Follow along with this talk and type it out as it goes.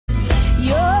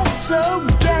You're so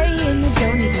gay and you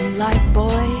don't even like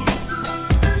boys.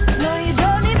 No, you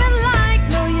don't even like,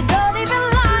 no, you don't even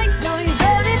like, no, you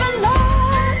don't even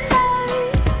like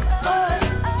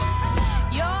boys.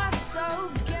 You're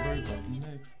so gay. Worry about the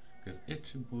next, cause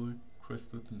it's your boy,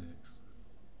 Chris with the next.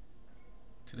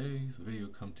 Today's video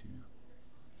come to you.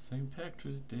 St.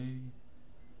 Patrick's Day.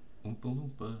 Oompa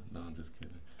Loompa. No, I'm just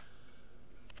kidding.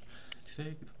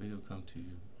 Today's video come to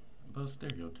you about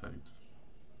stereotypes.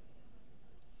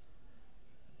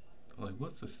 Like,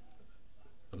 what's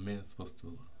a man supposed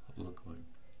to look like?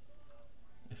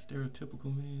 A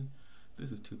stereotypical man?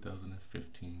 This is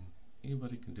 2015.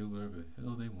 Anybody can do whatever the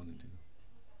hell they want to do.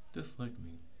 Just like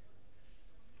me.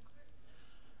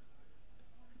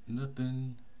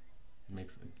 Nothing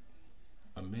makes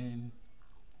a man,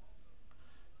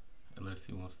 unless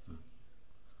he wants to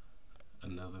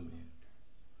another man.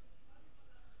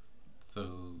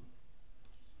 So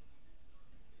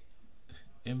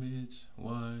image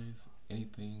wise,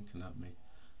 anything cannot make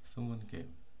someone gay.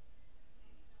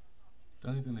 The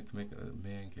only thing that can make a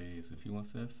man gay is if he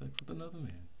wants to have sex with another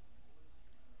man,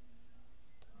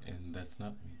 and that's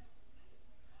not me.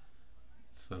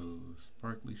 So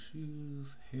sparkly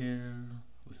shoes, hair,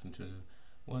 listen to the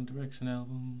One Direction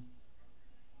album,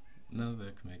 none of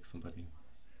that can make somebody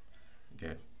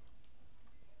gay.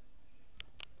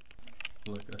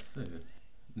 Like I said,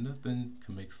 nothing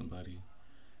can make somebody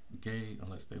gay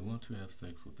unless they want to have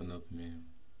sex with another man.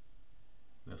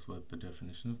 That's what the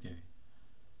definition of gay.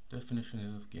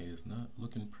 Definition of gay is not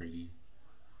looking pretty,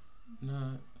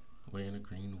 not wearing a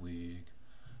green wig,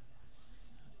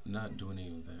 not doing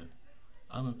any of that.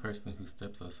 I'm a person who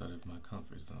steps outside of my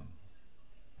comfort zone.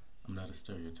 I'm not a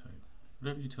stereotype.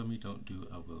 Whatever you tell me don't do,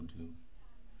 I will do.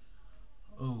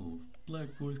 Oh,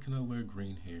 black boys cannot wear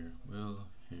green hair. Well,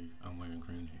 hey, I'm wearing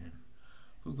green hair.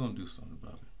 Who's gonna do something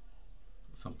about it?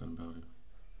 Something about it.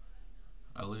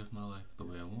 I live my life the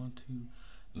way I want to,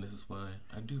 and this is why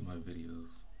I do my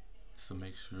videos. To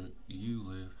make sure you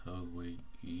live how the way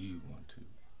you want to.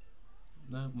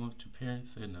 Not what your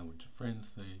parents say, not what your friends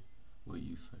say, what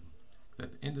you say.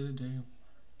 At the end of the day,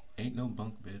 ain't no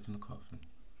bunk beds in the coffin.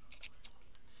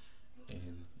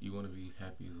 And you want to be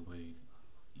happy the way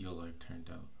your life turned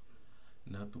out,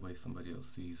 not the way somebody else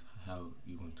sees how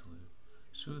you want to live.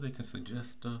 Sure, they can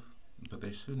suggest stuff, but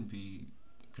they shouldn't be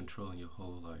controlling your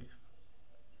whole life.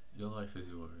 Your life is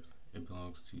yours. It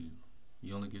belongs to you.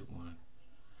 You only get one.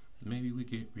 Maybe we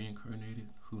get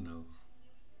reincarnated. Who knows?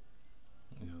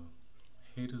 You know,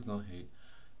 haters gonna hate.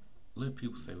 Let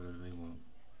people say whatever they want.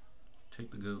 Take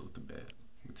the good with the bad.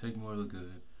 But take more of the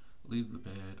good. Leave the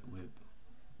bad with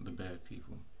the bad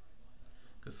people.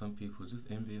 Because some people are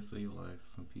just envious of your life.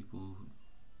 Some people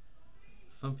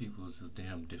is just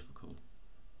damn difficult.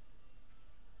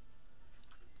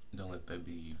 Don't let that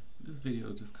be you. This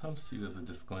video just comes to you as a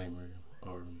disclaimer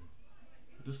or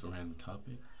just a random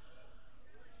topic.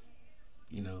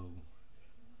 You know,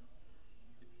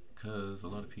 because a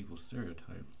lot of people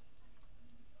stereotype.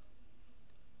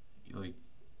 Like,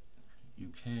 you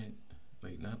can't,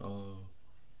 like, not all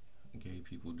gay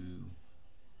people do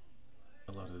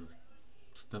a lot of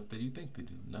stuff that you think they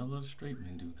do. Not a lot of straight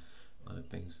men do a lot of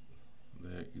things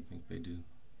that you think they do.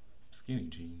 Skinny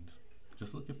jeans.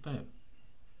 Just look at that.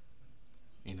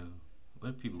 You know,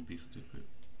 let people be stupid.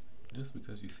 Just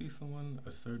because you see someone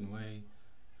a certain way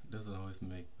doesn't always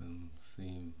make them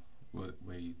seem what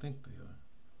way you think they are.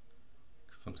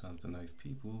 'Cause sometimes the nice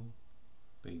people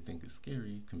that you think is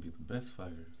scary can be the best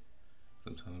fighters.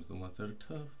 Sometimes the ones that are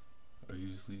tough are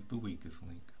usually the weakest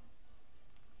link.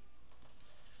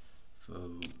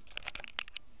 So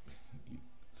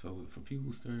for people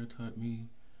who stereotype me,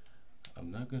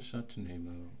 I'm not gonna shout your name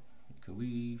out. You can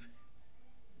leave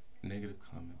negative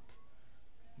comments.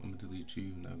 I'm gonna delete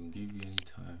you. I'm not gonna give you any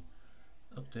time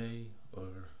of day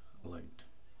or light.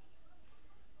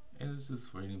 And this is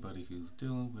for anybody who's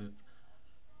dealing with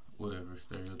whatever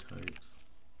stereotypes,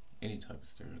 any type of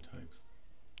stereotypes.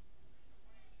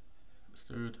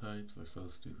 Stereotypes are so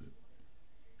stupid,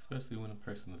 especially when a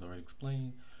person has already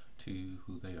explained to you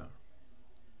who they are.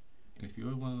 And if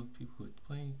you're one of those people who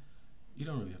explain, you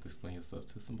don't really have to explain yourself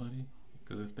to somebody,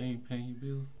 because if they ain't paying your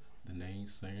bills, then they ain't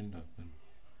saying nothing.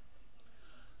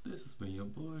 This has been your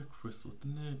boy, Chris with the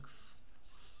next.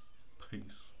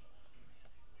 Peace.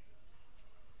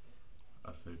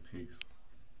 I said peace.